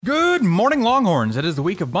Good morning, Longhorns. It is the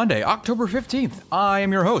week of Monday, October 15th. I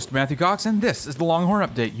am your host, Matthew Cox, and this is the Longhorn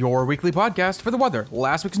Update, your weekly podcast for the weather,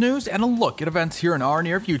 last week's news, and a look at events here in our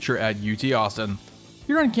near future at UT Austin.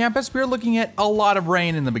 Here on campus, we are looking at a lot of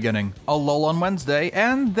rain in the beginning, a lull on Wednesday,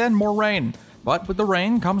 and then more rain. But with the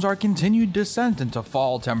rain comes our continued descent into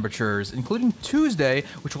fall temperatures, including Tuesday,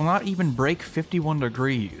 which will not even break 51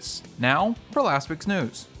 degrees. Now, for last week's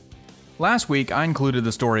news. Last week, I included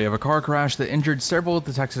the story of a car crash that injured several of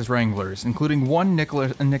the Texas Wranglers, including one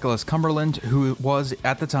Nicholas Cumberland, who was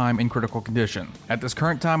at the time in critical condition. At this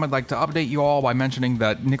current time, I'd like to update you all by mentioning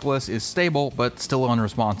that Nicholas is stable, but still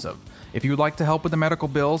unresponsive. If you would like to help with the medical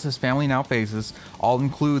bills his family now faces, I'll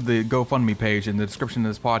include the GoFundMe page in the description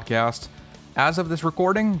of this podcast. As of this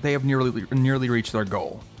recording, they have nearly reached their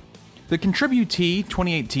goal. The Contributee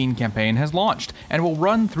 2018 campaign has launched and will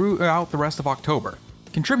run throughout the rest of October.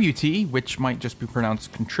 Contributee, which might just be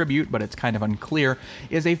pronounced contribute, but it's kind of unclear,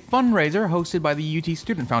 is a fundraiser hosted by the UT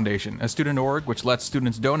Student Foundation, a student org which lets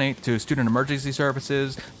students donate to student emergency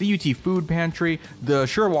services, the UT Food Pantry, the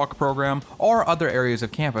SureWalk program, or other areas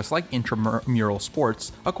of campus like intramural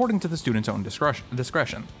sports, according to the student's own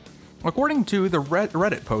discretion. According to the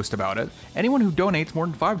Reddit post about it, anyone who donates more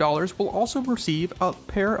than $5 will also receive a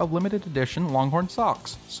pair of limited edition Longhorn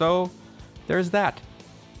socks. So, there's that.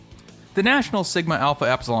 The National Sigma Alpha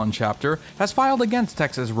Epsilon chapter has filed against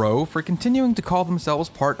Texas Row for continuing to call themselves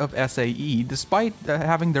part of SAE despite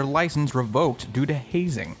having their license revoked due to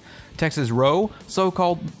hazing. Texas Row,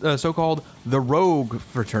 so-called the Rogue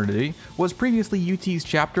Fraternity, was previously UT's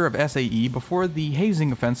chapter of SAE before the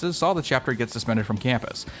hazing offenses saw the chapter get suspended from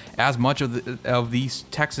campus. As much of the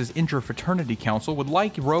Texas Interfraternity Council would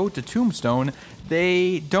like Row to tombstone,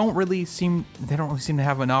 they don't really seem to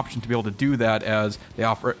have an option to be able to do that as they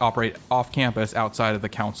operate off campus outside of the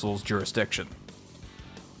council's jurisdiction.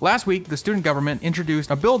 Last week, the student government introduced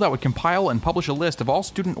a bill that would compile and publish a list of all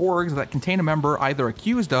student orgs that contain a member either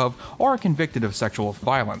accused of or convicted of sexual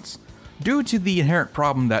violence. Due to the inherent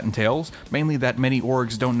problem that entails, mainly that many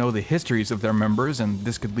orgs don't know the histories of their members, and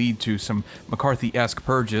this could lead to some McCarthy-esque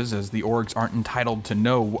purges as the orgs aren't entitled to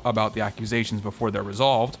know about the accusations before they're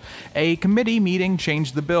resolved, a committee meeting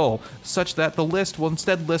changed the bill, such that the list will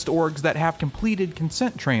instead list orgs that have completed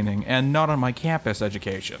consent training and not on my campus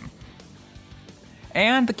education.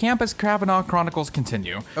 And the Campus Kavanaugh Chronicles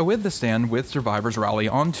continue, with the Stand With Survivors rally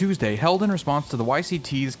on Tuesday held in response to the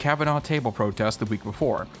YCT's Kavanaugh table protest the week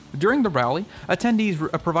before. During the rally, attendees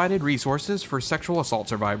provided resources for sexual assault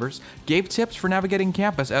survivors, gave tips for navigating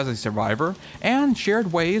campus as a survivor, and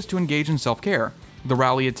shared ways to engage in self-care. The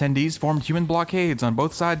rally attendees formed human blockades on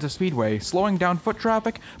both sides of Speedway, slowing down foot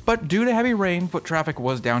traffic, but due to heavy rain, foot traffic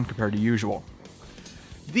was down compared to usual.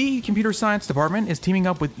 The Computer Science Department is teaming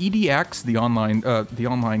up with EDX, the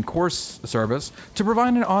online course service, to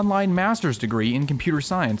provide an online master's degree in computer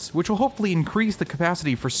science, which will hopefully increase the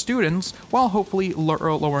capacity for students while hopefully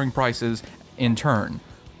lowering prices in turn.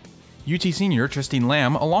 UT senior Tristine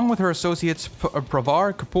Lamb, along with her associates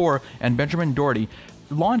Pravar Kapoor and Benjamin Doherty,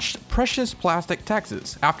 launched Precious Plastic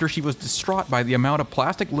Texas after she was distraught by the amount of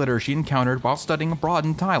plastic litter she encountered while studying abroad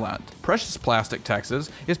in Thailand. Precious Plastic Texas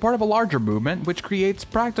is part of a larger movement which creates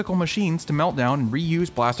practical machines to melt down and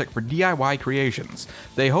reuse plastic for DIY creations.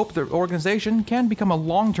 They hope the organization can become a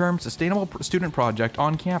long-term sustainable student project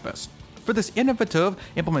on campus. For this innovative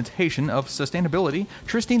implementation of sustainability,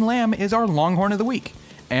 Tristine Lamb is our Longhorn of the Week.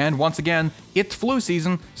 And once again, it's flu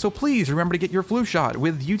season, so please remember to get your flu shot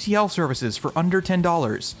with UTL services for under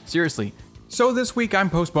 $10. Seriously. So this week I'm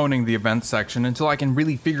postponing the events section until I can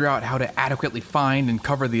really figure out how to adequately find and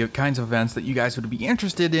cover the kinds of events that you guys would be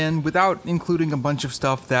interested in without including a bunch of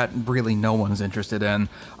stuff that really no one's interested in.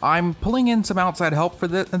 I'm pulling in some outside help for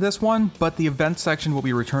this one, but the events section will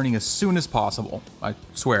be returning as soon as possible, I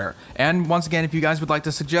swear. And once again, if you guys would like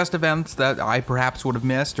to suggest events that I perhaps would have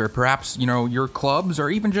missed, or perhaps, your clubs, or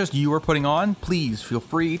even just you are putting on, please feel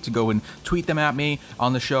free to go and tweet them at me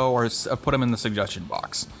on the show or put them in the suggestion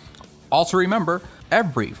box. Also remember,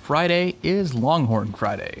 every Friday is Longhorn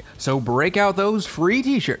Friday, so break out those free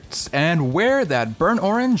t-shirts and wear that burnt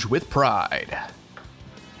orange with pride.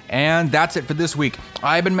 And that's it for this week.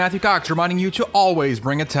 I've been Matthew Cox, reminding you to always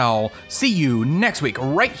bring a towel. See you next week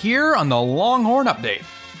right here on the Longhorn Update.